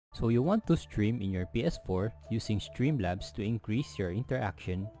So you want to stream in your PS4 using Streamlabs to increase your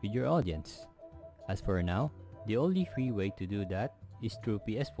interaction with your audience. As for now, the only free way to do that is through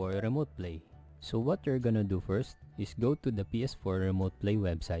PS4 Remote Play. So what you're gonna do first is go to the PS4 Remote Play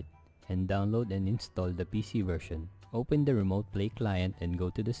website and download and install the PC version. Open the Remote Play client and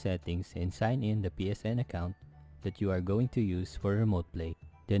go to the settings and sign in the PSN account that you are going to use for Remote Play.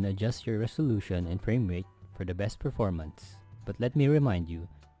 Then adjust your resolution and frame rate for the best performance. But let me remind you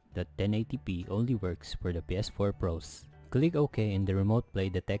that 1080p only works for the PS4 Pros. Click OK and the Remote Play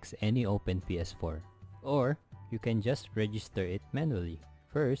detects any open PS4. Or you can just register it manually.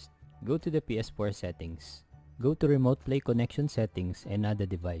 First, go to the PS4 settings. Go to Remote Play connection settings and add a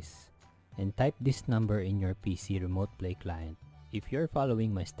device. And type this number in your PC Remote Play client. If you're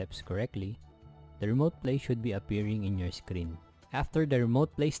following my steps correctly, the Remote Play should be appearing in your screen. After the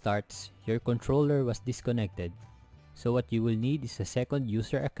Remote Play starts, your controller was disconnected. So what you will need is a second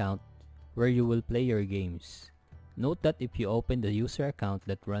user account where you will play your games. Note that if you open the user account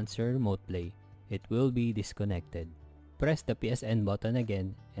that runs your Remote Play, it will be disconnected. Press the PSN button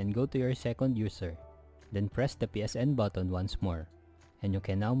again and go to your second user. Then press the PSN button once more. And you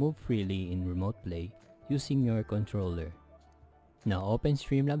can now move freely in Remote Play using your controller. Now open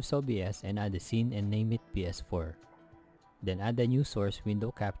Streamlabs OBS and add a scene and name it PS4. Then add a new source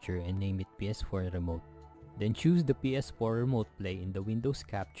window capture and name it PS4 Remote. Then choose the PS4 Remote Play in the Windows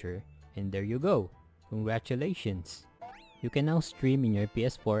capture and there you go! Congratulations! You can now stream in your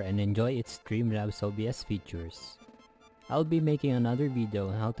PS4 and enjoy its Streamlabs OBS features. I'll be making another video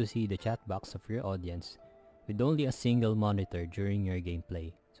on how to see the chat box of your audience with only a single monitor during your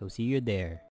gameplay. So see you there!